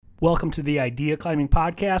Welcome to the Idea Climbing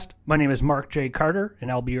Podcast. My name is Mark J. Carter,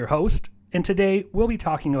 and I'll be your host. And today we'll be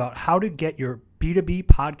talking about how to get your B2B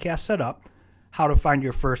podcast set up, how to find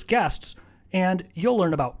your first guests, and you'll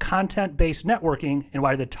learn about content-based networking and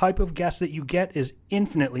why the type of guest that you get is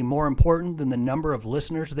infinitely more important than the number of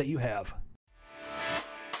listeners that you have.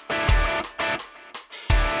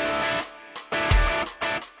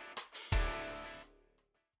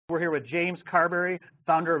 We're here with James Carberry,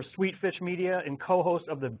 founder of Sweetfish Media and co-host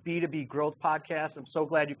of the B2B Growth Podcast. I'm so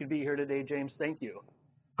glad you could be here today, James. Thank you.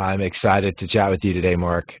 I'm excited to chat with you today,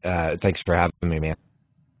 Mark. Thanks for having me, man.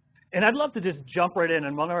 And I'd love to just jump right in.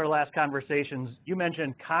 In one of our last conversations, you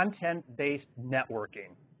mentioned content-based networking.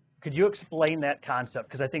 Could you explain that concept?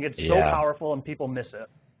 Because I think it's so powerful and people miss it.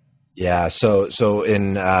 Yeah, so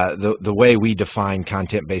in the way we define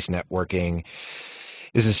content-based networking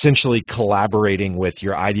is essentially collaborating with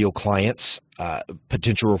your ideal clients,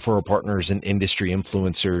 potential referral partners, and industry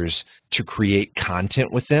influencers to create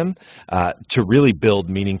content with them to really build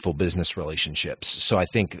meaningful business relationships. So I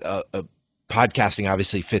think podcasting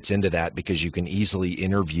obviously fits into that because you can easily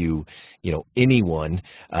interview, anyone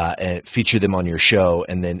and feature them on your show,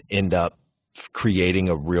 and then end up creating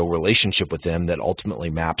a real relationship with them that ultimately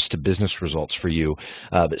maps to business results for you.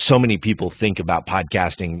 But so many people think about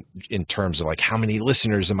podcasting in terms of like, how many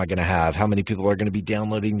listeners am I going to have? How many people are going to be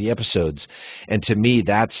downloading the episodes? And to me,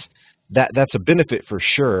 that's a benefit for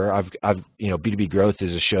sure. I've B2B Growth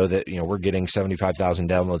is a show that, we're getting 75,000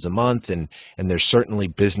 downloads a month, and there's certainly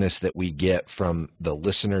business that we get from the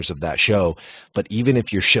listeners of that show. But even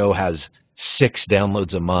if your show has 6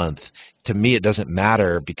 downloads a month, to me, it doesn't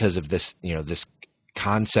matter because of this, this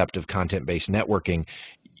concept of content-based networking.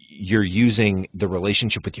 You're using the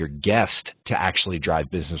relationship with your guest to actually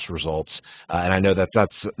drive business results, and I know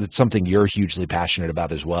that's something you're hugely passionate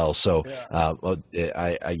about as well. So,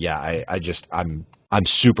 I'm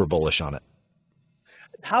super bullish on it.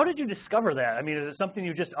 How did you discover that? I mean, is it something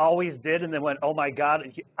you just always did and then went, oh my God,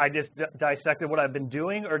 I just dissected what I've been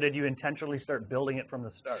doing, or did you intentionally start building it from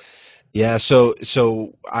the start? Yeah, so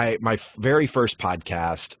my very first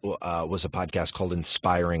podcast was a podcast called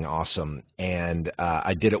Inspiring Awesome, and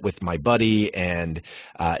I did it with my buddy, and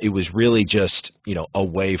it was really just a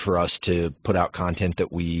way for us to put out content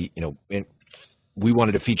that we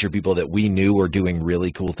wanted to feature people that we knew were doing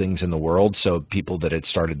really cool things in the world. So people that had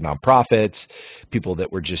started nonprofits, people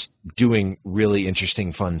that were just doing really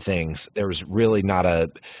interesting, fun things. There was really I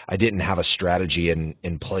didn't have a strategy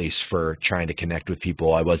in place for trying to connect with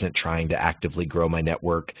people. I wasn't trying to actively grow my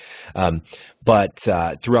network. But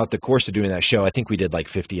throughout the course of doing that show, I think we did like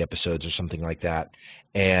 50 episodes or something like that.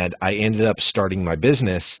 And I ended up starting my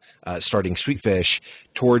business, starting Sweetfish,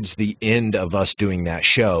 towards the end of us doing that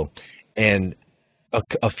show. And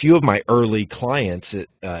a few of my early clients at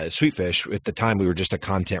Sweetfish, at the time we were just a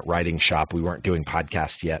content writing shop. We weren't doing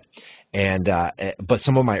podcasts yet. And but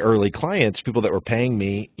some of my early clients, people that were paying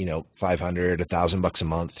me, $500, $1,000 a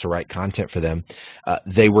month to write content for them,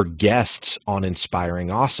 they were guests on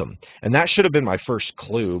Inspiring Awesome. And that should have been my first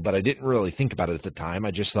clue, but I didn't really think about it at the time.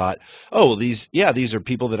 I just thought, these are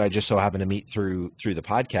people that I just so happen to meet through the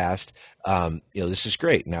podcast. This is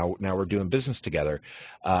great. Now we're doing business together.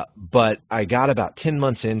 But I got about 10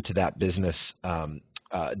 months into that business,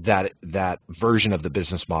 that version of the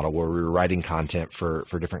business model where we were writing content for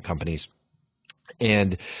different companies,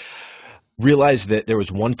 and realized that there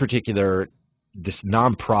was one particular, this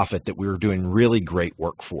nonprofit that we were doing really great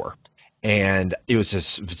work for. And it was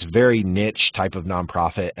this very niche type of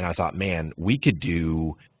nonprofit. And I thought, man, we could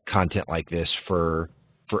do content like this for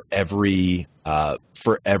every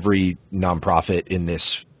nonprofit in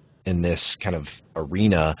this kind of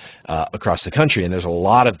arena across the country. And there's a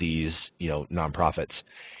lot of these, nonprofits.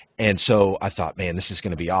 And so I thought, man, this is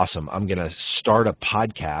going to be awesome. I'm going to start a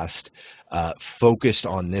podcast focused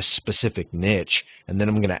on this specific niche, and then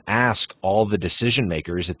I'm going to ask all the decision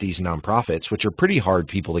makers at these nonprofits, which are pretty hard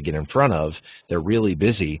people to get in front of. They're really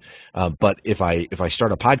busy. But if I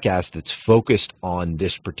start a podcast that's focused on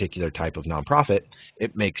this particular type of nonprofit,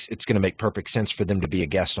 it's going to make perfect sense for them to be a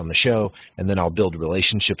guest on the show, and then I'll build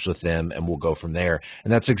relationships with them, and we'll go from there.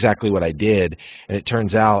 And that's exactly what I did. And it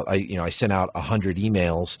turns out I sent out 100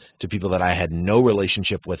 emails to people that I had no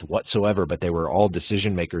relationship with whatsoever, but they were all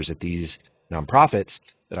decision makers at these nonprofits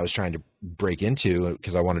that I was trying to break into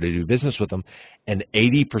because I wanted to do business with them, and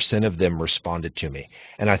 80% of them responded to me.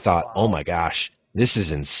 And I thought, oh my gosh, this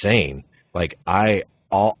is insane. Like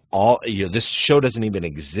this show doesn't even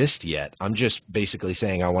exist yet. I'm just basically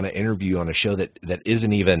saying I want to interview on a show that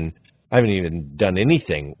I haven't even done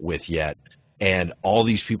anything with yet. And all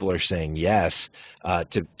these people are saying yes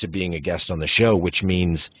to being a guest on the show, which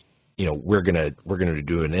means we're gonna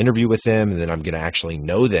do an interview with them, and then I'm gonna actually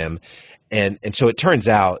know them, and so it turns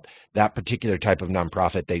out that particular type of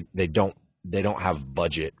nonprofit, they don't have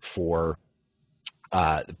budget for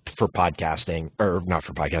podcasting, or not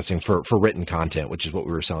for podcasting, for written content, which is what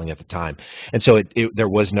we were selling at the time. And so there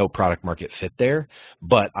was no product market fit there,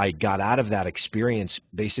 but I got out of that experience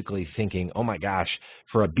basically thinking, oh my gosh,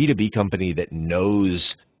 for a B2B company that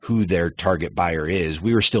knows who their target buyer is.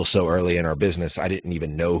 We were still so early in our business, I didn't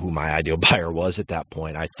even know who my ideal buyer was at that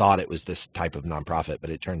point. I thought it was this type of nonprofit, but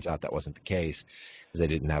it turns out that wasn't the case, because they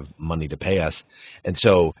didn't have money to pay us. And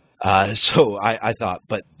so I thought,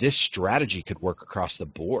 but this strategy could work across the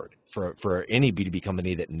board for any B2B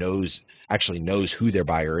company that actually knows who their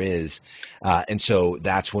buyer is. And so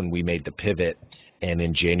that's when we made the pivot. And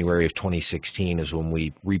in January of 2016 is when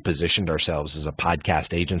we repositioned ourselves as a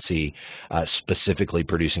podcast agency, specifically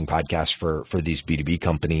producing podcasts for these B2B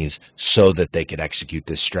companies so that they could execute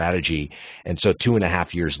this strategy. And so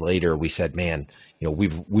 2.5 years later, we said, man,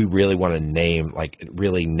 we really want to name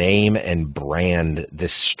and brand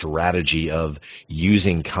this strategy of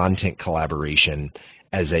using content collaboration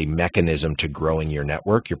as a mechanism to growing your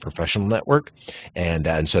network, your professional network, and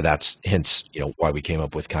so that's hence why we came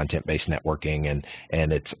up with content-based networking,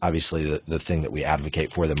 and it's obviously the thing that we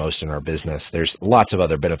advocate for the most in our business. There's lots of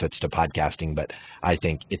other benefits to podcasting, but I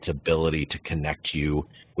think its ability to connect you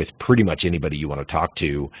with pretty much anybody you want to talk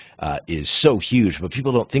to is so huge, but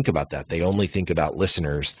people don't think about that. They only think about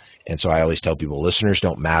listeners, and so I always tell people listeners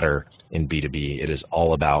don't matter in B2B. It is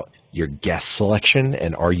all about your guest selection,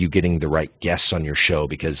 and are you getting the right guests on your show,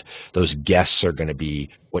 because those guests are going to be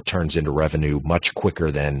what turns into revenue much quicker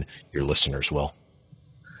than your listeners will.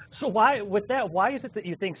 So why is it that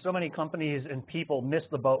you think so many companies and people miss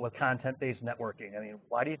the boat with content-based networking? I mean,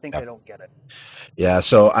 why do you think they don't get it? Yeah,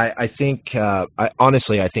 so I think,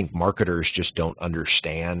 honestly, I think marketers just don't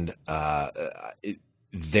understand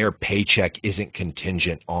their paycheck isn't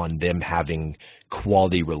contingent on them having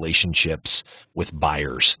quality relationships with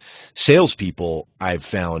buyers. Salespeople, I've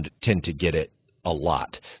found, tend to get it a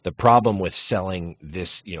lot. The problem with selling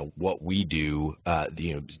this, what we do,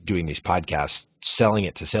 doing these podcasts, selling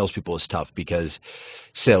it to salespeople is tough, because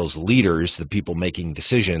sales leaders, the people making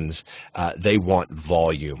decisions, they want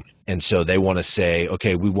volume. And so they want to say,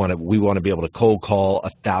 okay, we want to be able to cold call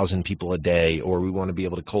 1,000 people a day, or we want to be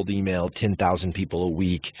able to cold email 10,000 people a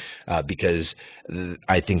week, because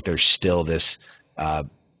I think there's still this,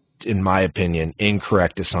 in my opinion,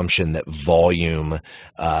 incorrect assumption that volume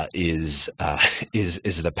is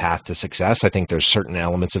the path to success. I think there's certain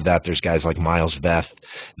elements of that. There's guys like Miles Veth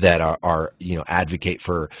that are advocate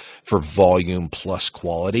for volume plus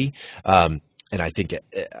quality, and I think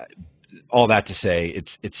all that to say,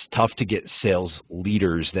 it's tough to get sales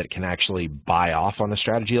leaders that can actually buy off on a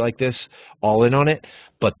strategy like this, all in on it.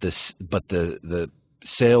 But the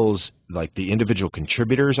sales, like the individual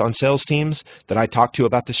contributors on sales teams that I talk to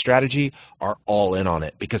about this strategy, are all in on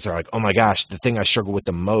it, because they're like, oh my gosh, the thing I struggle with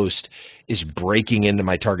the most is breaking into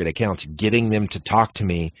my target accounts. Getting them to talk to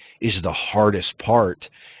me is the hardest part.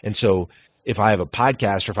 And so if I have a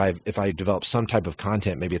podcast, or if I develop some type of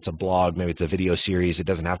content, maybe it's a blog, maybe it's a video series, it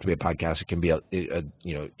doesn't have to be a podcast, it can be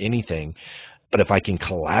anything. But if I can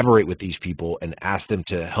collaborate with these people and ask them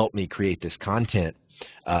to help me create this content,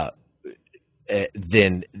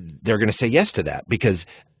 then they're going to say yes to that, because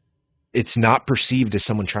it's not perceived as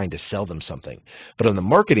someone trying to sell them something. But on the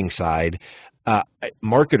marketing side,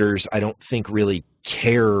 marketers, I don't think, really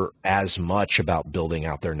care as much about building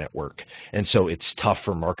out their network. And so it's tough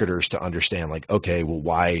for marketers to understand, like, okay, well,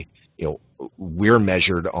 why, we're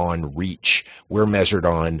measured on reach. We're measured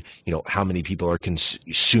on, how many people are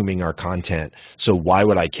consuming our content. So why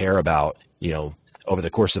would I care about, over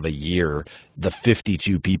the course of a year, the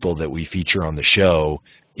 52 people that we feature on the show?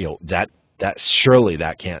 That surely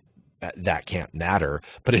that can't matter.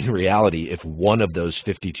 But in reality, if one of those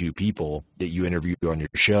 52 people that you interview on your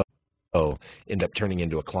show end up turning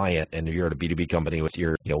into a client, and you're at a B2B company with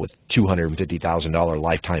with $250,000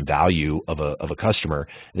 lifetime value of a customer,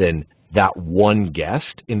 then that one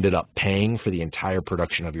guest ended up paying for the entire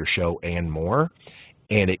production of your show and more,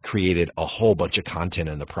 and it created a whole bunch of content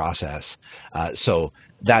in the process. So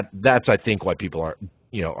that's I think why people are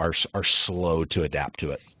slow to adapt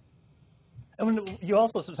to it. And when you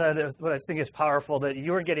also said, what I think is powerful, that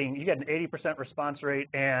you got an 80% response rate,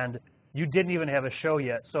 and you didn't even have a show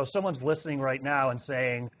yet. So if someone's listening right now and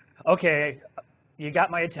saying, okay, you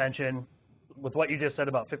got my attention with what you just said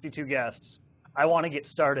about 52 guests, I want to get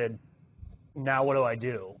started. Now what do I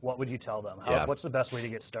do? What would you tell them? What's the best way to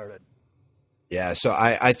get started? Yeah, so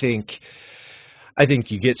I think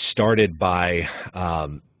you get started by,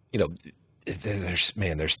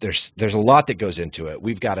 There's a lot that goes into it.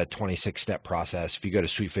 We've got a 26-step process. If you go to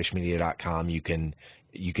sweetfishmedia.com, you can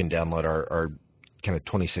download our kind of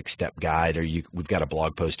 26-step guide, or we've got a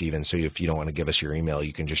blog post even. So if you don't want to give us your email,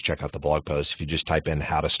 you can just check out the blog post. If you just type in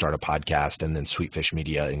how to start a podcast and then Sweetfish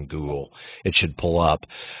Media in Google, it should pull up.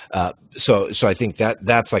 So I think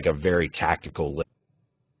that's like a very tactical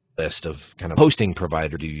list of kind of hosting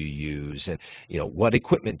provider do you use, and what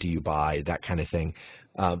equipment do you buy, that kind of thing.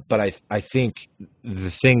 But I think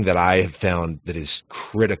the thing that I have found that is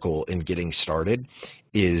critical in getting started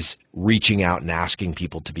is reaching out and asking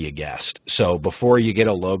people to be a guest. So before you get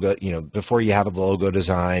a logo, before you have a logo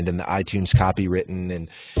designed and the iTunes copy written, and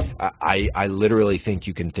I literally think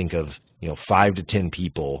you can think of 5 to 10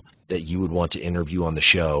 people that you would want to interview on the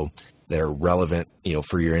show. They're relevant,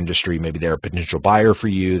 for your industry. Maybe they're a potential buyer for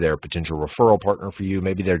you. They're a potential referral partner for you.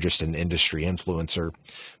 Maybe they're just an industry influencer.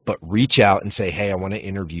 But reach out and say, hey, I want to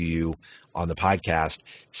interview you on the podcast.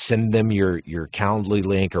 Send them your Calendly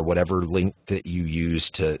link or whatever link that you use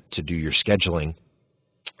to do your scheduling,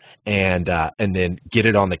 and then get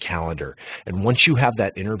it on the calendar. And once you have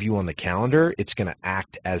that interview on the calendar, it's going to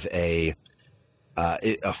act as a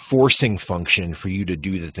forcing function for you to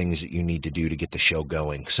do the things that you need to do to get the show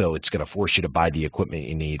going. So it's going to force you to buy the equipment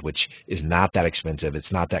you need, which is not that expensive.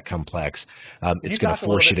 It's not that complex. It's going to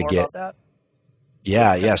force you to get.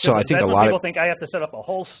 Yeah. So I think a lot of people think I have to set up a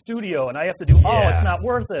whole studio and I have to do. Oh, it's not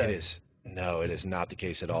worth it. It is. No, it is not the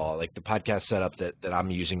case at all. Like the podcast setup that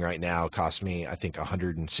I'm using right now cost me, I think,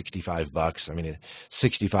 $165. I mean, a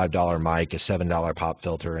 $65 mic, a $7 pop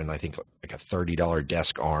filter, and I think like a $30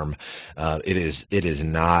 desk arm. It is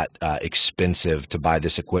not expensive to buy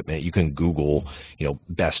this equipment. You can Google,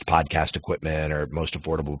 best podcast equipment or most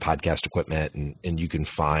affordable podcast equipment, and you can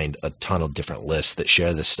find a ton of different lists that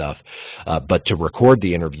share this stuff. But to record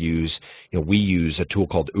the interviews, we use a tool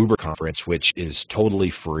called Uber Conference, which is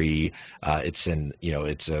totally free.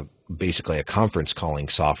 It's basically a conference calling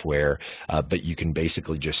software, but you can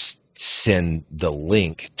basically just send the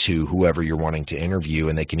link to whoever you're wanting to interview,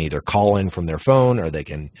 and they can either call in from their phone or they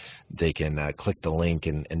can click the link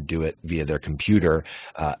and do it via their computer,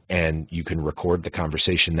 and you can record the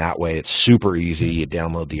conversation that way. It's super easy. You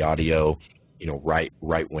download the audio right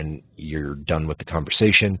when you're done with the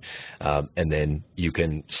conversation, and then you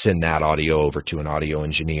can send that audio over to an audio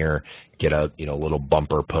engineer, get a little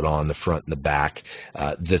bumper put on the front and the back.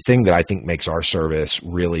 The thing that I think makes our service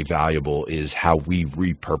really valuable is how we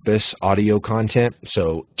repurpose audio content.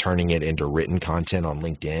 So turning it into written content on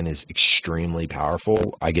LinkedIn is extremely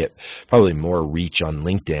powerful. I get probably more reach on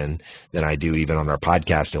LinkedIn than I do even on our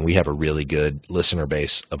podcast, and we have a really good listener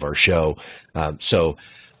base of our show. So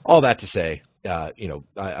all that to say, I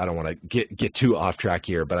don't want to get too off track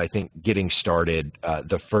here, but I think getting started,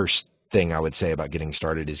 the first thing I would say about getting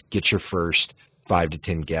started is get your first 5 to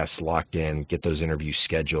 10 guests locked in, get those interviews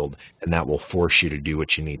scheduled, and that will force you to do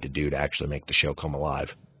what you need to do to actually make the show come alive.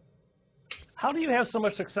 How do you have so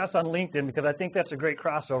much success on LinkedIn? Because I think that's a great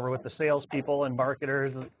crossover with the salespeople and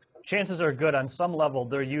marketers. Chances are good on some level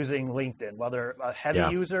they're using LinkedIn, whether a heavy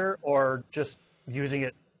user or just using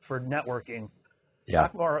it for networking. Yeah.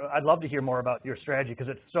 Talk more. I'd love to hear more about your strategy because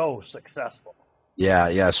it's so successful.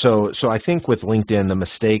 Yeah. So I think with LinkedIn, the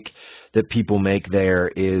mistake that people make there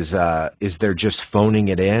is they're just phoning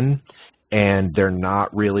it in, and they're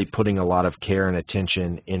not really putting a lot of care and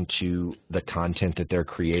attention into the content that they're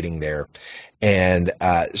creating there. And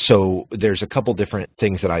so there's a couple different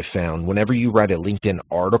things that I found. Whenever you write a LinkedIn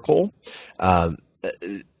article,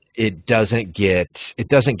 it doesn't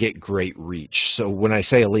get great reach. So when I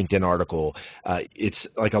say a LinkedIn article, it's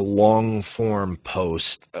like a long form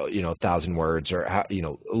post, 1,000 words, or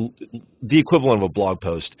the equivalent of a blog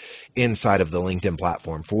post inside of the LinkedIn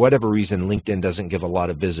platform. For whatever reason, LinkedIn doesn't give a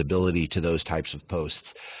lot of visibility to those types of posts.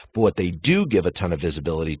 But what they do give a ton of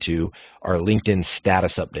visibility to are LinkedIn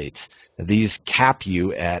status updates. These cap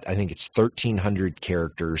you at, I think it's 1,300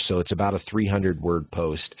 characters, so it's about a 300-word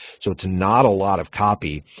post. So it's not a lot of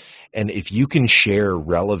copy. And if you can share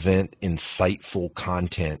relevant, insightful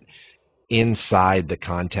content inside the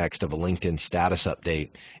context of a LinkedIn status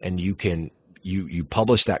update, and you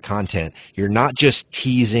publish that content, you're not just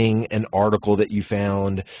teasing an article that you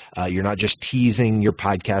found. You're not just teasing your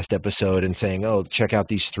podcast episode and saying, oh, check out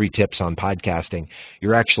these 3 tips on podcasting.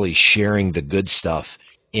 You're actually sharing the good stuff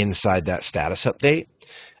inside that status update.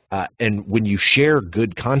 And when you share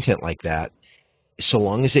good content like that, so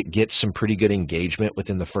long as it gets some pretty good engagement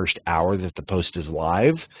within the first hour that the post is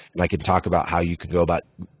live, and I can talk about how you can go about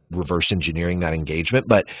reverse engineering that engagement.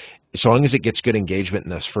 But so long as it gets good engagement in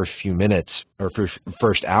those first few minutes or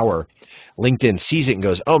first hour, LinkedIn sees it and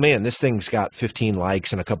goes, oh man, this thing's got 15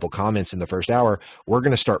 likes and a couple comments in the first hour. We're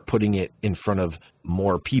going to start putting it in front of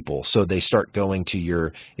more people. So they start going to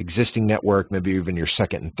your existing network, maybe even your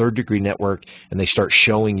second and third degree network, and they start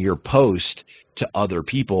showing your post to other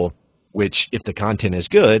people, which if the content is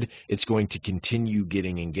good, it's going to continue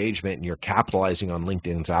getting engagement, and you're capitalizing on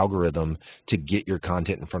LinkedIn's algorithm to get your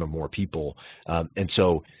content in front of more people. I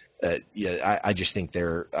just think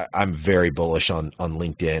I'm very bullish on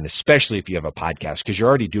LinkedIn, especially if you have a podcast, because you're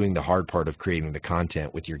already doing the hard part of creating the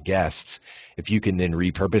content with your guests. If you can then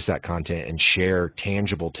repurpose that content and share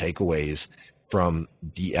tangible takeaways from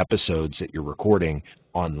the episodes that you're recording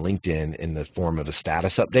on LinkedIn in the form of a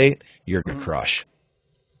status update, you're going to crush.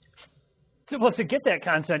 Well, to get that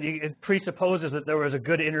content, it presupposes that there was a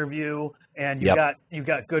good interview, and you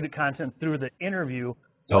got good content through the interview.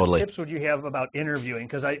 Totally. What tips would you have about interviewing?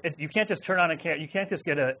 Because you can't just turn on you can't just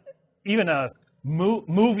get even a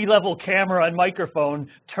movie level camera and microphone,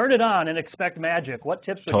 turn it on and expect magic. What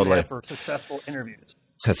tips would you have for successful interviews?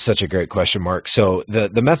 That's such a great question, Mark. So the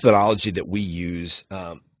methodology that we use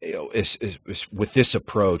is with this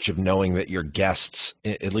approach of knowing that your guests,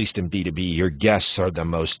 at least in B2B, your guests are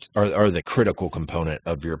the critical component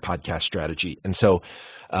of your podcast strategy. And so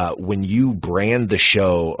when you brand the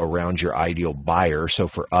show around your ideal buyer, so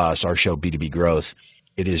for us, our show B2B Growth,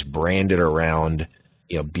 it is branded around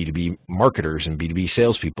B2B marketers and B2B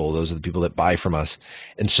salespeople. Those are the people that buy from us.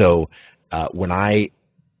 And so when I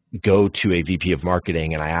go to a VP of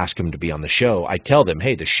marketing and I ask them to be on the show, I tell them,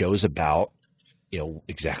 hey, the show's about,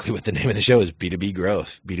 exactly what the name of the show is, B2B growth,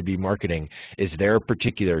 B2B marketing. Is there a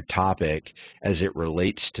particular topic as it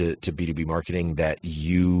relates to B2B marketing that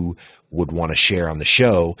you would want to share on the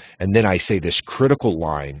show? And then I say this critical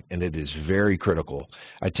line, and it is very critical.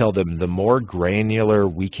 I tell them the more granular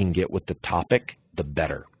we can get with the topic, the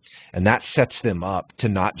better. And that sets them up to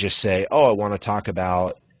not just say, oh, I want to talk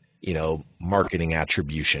about marketing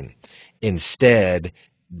attribution. Instead,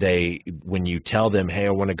 when you tell them, hey,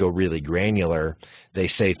 I want to go really granular, they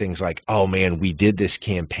say things like, oh man, we did this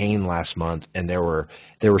campaign last month and there were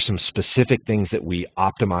some specific things that we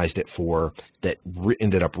optimized it for that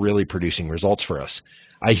ended up really producing results for us.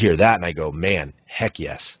 I hear that and I go, man, heck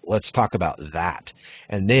yes, let's talk about that.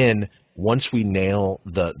 And then once we nail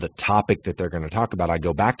the topic that they're going to talk about, I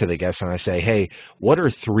go back to the guests and I say, hey, what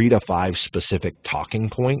are 3 to 5 specific talking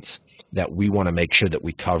points that we want to make sure that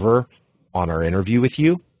we cover on our interview with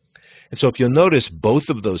you? And so if you'll notice, both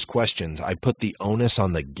of those questions, I put the onus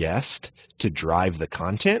on the guest to drive the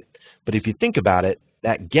content. But if you think about it,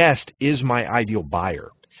 that guest is my ideal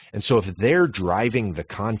buyer. And so if they're driving the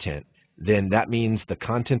content, then that means the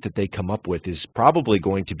content that they come up with is probably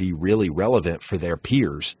going to be really relevant for their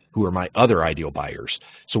peers who are my other ideal buyers.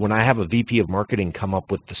 So when I have a VP of marketing come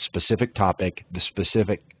up with the specific topic, the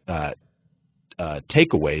specific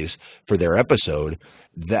takeaways for their episode,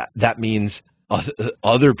 that means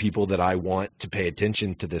other people that I want to pay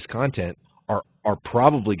attention to this content are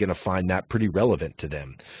probably going to find that pretty relevant to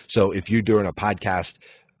them. So if you're doing a podcast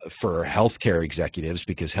for healthcare executives,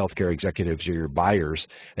 because healthcare executives are your buyers,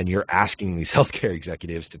 and you're asking these healthcare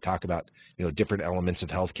executives to talk about different elements of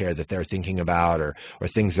healthcare that they're thinking about, or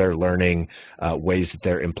things they're learning, ways that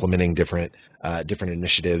they're implementing different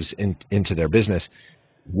initiatives into their business,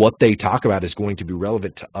 what they talk about is going to be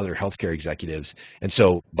relevant to other healthcare executives. And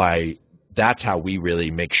so that's how we really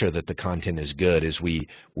make sure that the content is good, is we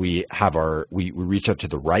reach out to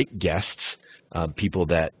the right guests, people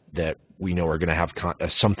that we know are going to have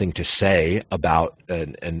something to say about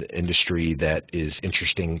an industry that is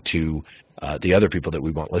interesting to the other people that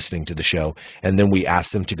we want listening to the show. And then we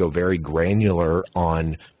ask them to go very granular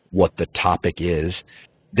on what the topic is.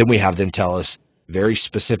 Then we have them tell us very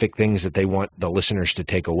specific things that they want the listeners to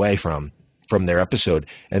take away from their episode.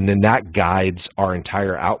 And then that guides our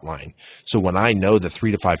entire outline. So when I know the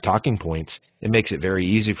 3 to 5 talking points, it makes it very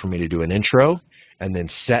easy for me to do an intro and then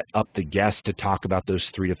set up the guest to talk about those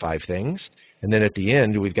 3 to 5 things. And then at the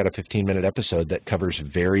end, we've got a 15-minute episode that covers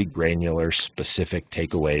very granular, specific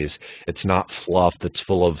takeaways. It's not fluff that's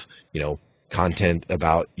full of, content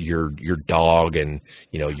about your dog and,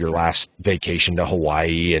 your last vacation to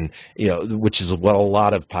Hawaii, and, which is what a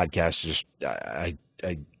lot of podcasts just, I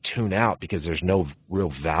tune out because there's no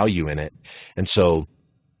real value in it. And so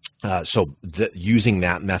using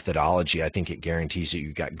that methodology, I think it guarantees that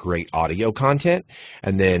you've got great audio content,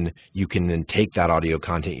 and then you can then take that audio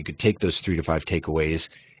content, you could take those 3 to 5 takeaways,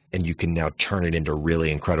 and you can now turn it into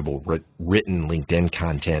really incredible written LinkedIn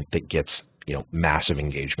content that gets, massive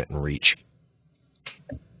engagement and reach.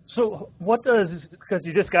 So what does, because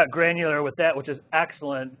you just got granular with that, which is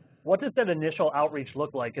excellent, what does that initial outreach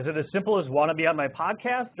look like? Is it as simple as want to be on my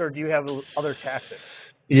podcast, or do you have other tactics?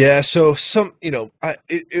 Yeah, so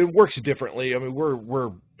it works differently. I mean,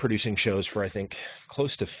 we're producing shows for, I think,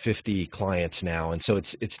 close to 50 clients now, and so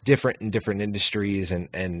it's different in different industries,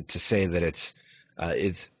 and to say that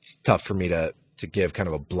it's tough for me to give kind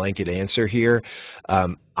of a blanket answer here.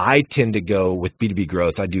 I tend to go with B2B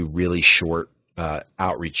growth. I do really short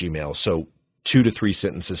outreach emails, so 2 to 3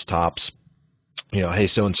 sentences tops. Hey,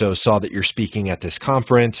 so-and-so, saw that you're speaking at this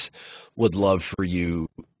conference, would love for you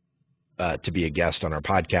to be a guest on our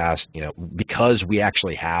podcast. Because we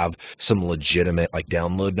actually have some legitimate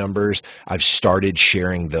download numbers, I've started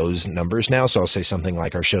sharing those numbers now. So I'll say something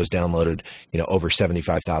like our show's downloaded, over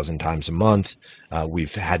 75,000 times a month. We've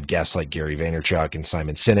had guests like Gary Vaynerchuk and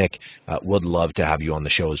Simon Sinek. Would love to have you on the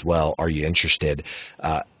show as well. Are you interested?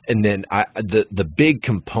 And then the big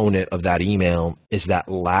component of that email is that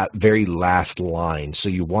very last line. So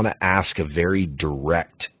you want to ask a very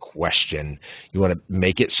direct question. You want to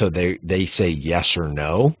make it so they say yes or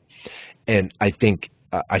no. And I think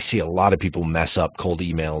I see a lot of people mess up cold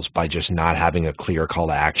emails by just not having a clear call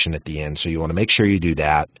to action at the end. So you want to make sure you do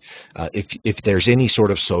that. If there's any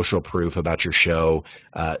sort of social proof about your show,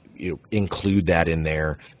 include that in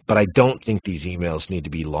there. But I don't think these emails need to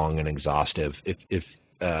be long and exhaustive. If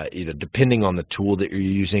depending on the tool that you're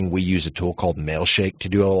using, we use a tool called Mailshake to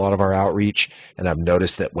do a lot of our outreach. And I've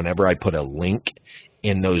noticed that whenever I put a link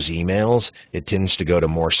in those emails, it tends to go to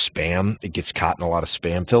more spam. It gets caught in a lot of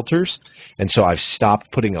spam filters. And so I've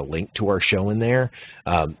stopped putting a link to our show in there.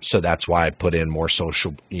 So that's why I put in more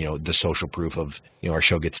social, the social proof of, our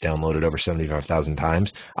show gets downloaded over 75,000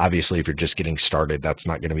 times. Obviously, if you're just getting started, that's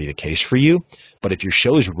not going to be the case for you. But if your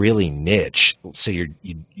show is really niche, let's say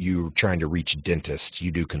you're trying to reach dentists,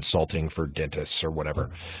 you do consulting for dentists or whatever,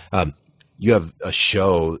 you have a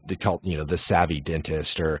show that called, The Savvy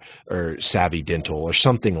Dentist or Savvy Dental or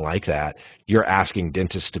something like that. You're asking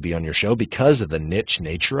dentists to be on your show because of the niche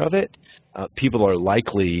nature of it. People are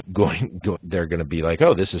likely they're going to be like,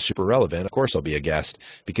 oh, this is super relevant. Of course I'll be a guest,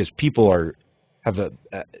 because people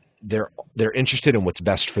they're interested in what's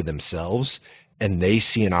best for themselves. And they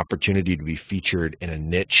see an opportunity to be featured in a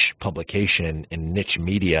niche publication, in niche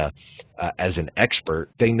media as an expert.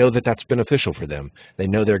 They know that that's beneficial for them. They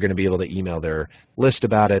know they're going to be able to email their list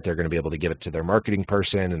about it. They're going to be able to give it to their marketing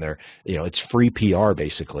person, and it's free PR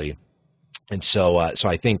basically. And so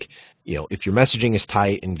I think, if your messaging is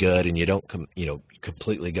tight and good, and you don't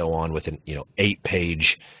completely go on with an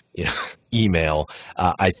 8-page email,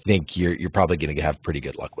 I think you're probably going to have pretty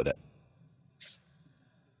good luck with it.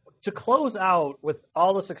 To close out, with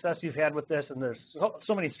all the success you've had with this, and there's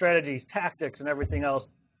so many strategies, tactics, and everything else,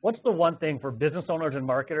 what's the one thing for business owners and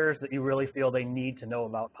marketers that you really feel they need to know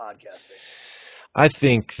about podcasting? I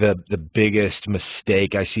think the biggest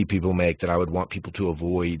mistake I see people make that I would want people to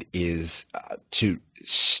avoid is to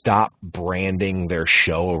stop branding their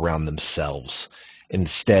show around themselves.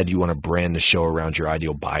 Instead, you want to brand the show around your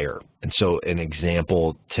ideal buyer. And so an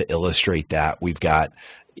example to illustrate that, we've got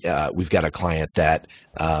a client that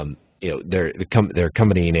their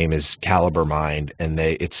company name is Caliber Mind, and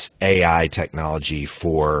it's AI technology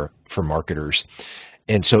for marketers.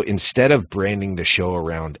 And so instead of branding the show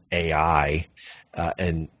around AI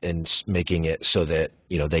and making it so that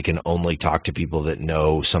they can only talk to people that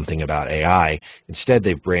know something about AI, instead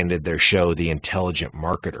they've branded their show The Intelligent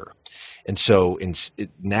Marketer. And so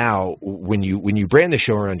now when you brand the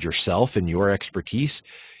show around yourself and your expertise,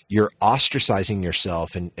 you're ostracizing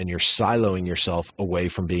yourself and you're siloing yourself away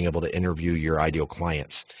from being able to interview your ideal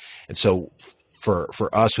clients. And so for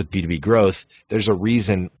us with B2B growth, there's a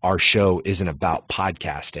reason our show isn't about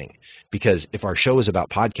podcasting. Because if our show is about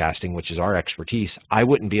podcasting, which is our expertise, I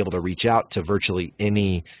wouldn't be able to reach out to virtually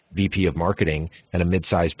any VP of marketing at a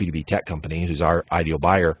mid-sized B2B tech company who's our ideal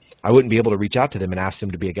buyer. I wouldn't be able to reach out to them and ask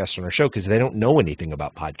them to be a guest on our show because they don't know anything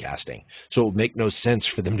about podcasting. So it would make no sense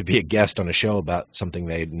for them to be a guest on a show about something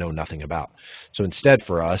they know nothing about. So instead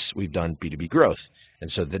for us, we've done B2B growth.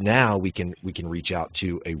 And so that now we can reach out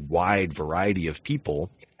to a wide variety of people,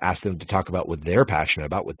 ask them to talk about what they're passionate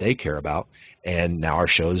about, what they care about, and now our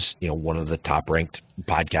show's one of the top ranked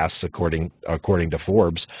podcasts according to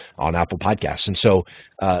Forbes on Apple Podcasts. And so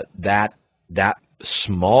that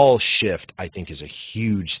small shift, I think, is a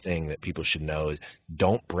huge thing that people should know. Is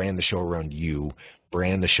don't brand the show around you,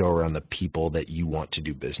 brand the show around the people that you want to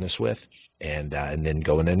do business with, and then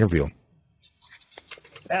go and interview them.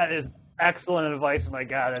 That is excellent advice. My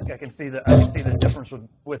God, I can see the difference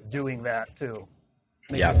with doing that too.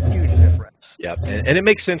 Makes a huge difference. Yeah, and it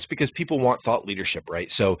makes sense because people want thought leadership, right?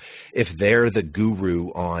 So if they're the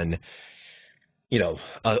guru on,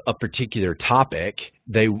 a particular topic,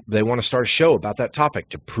 they want to start a show about that topic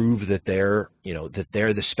to prove that they're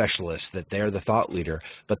the specialist, that they're the thought leader.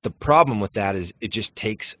 But the problem with that is it just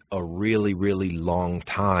takes a really, really long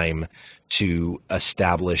time to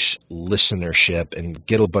establish listenership and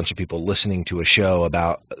get a bunch of people listening to a show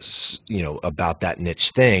about that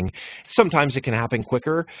niche thing. Sometimes it can happen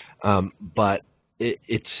quicker, but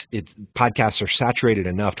podcasts are saturated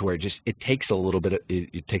enough to where it takes a little bit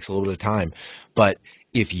of time. But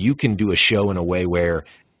if you can do a show in a way where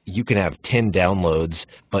you can have 10 downloads,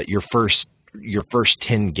 but your first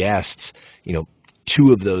 10 guests,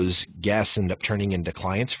 2 of those guests end up turning into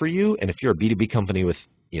clients for you. And if you're a B2B company with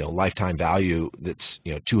lifetime value that's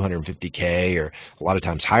 $250K or a lot of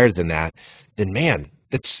times higher than that, then man,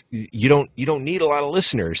 you don't need a lot of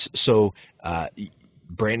listeners. So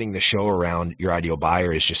branding the show around your ideal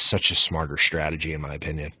buyer is just such a smarter strategy, in my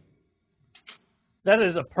opinion. That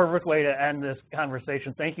is a perfect way to end this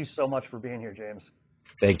conversation. Thank you so much for being here, James.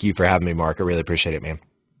 Thank you for having me, Mark. I really appreciate it, man.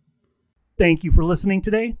 Thank you for listening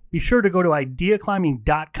today. Be sure to go to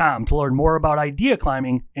ideaclimbing.com to learn more about idea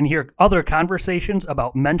climbing and hear other conversations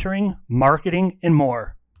about mentoring, marketing, and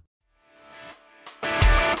more.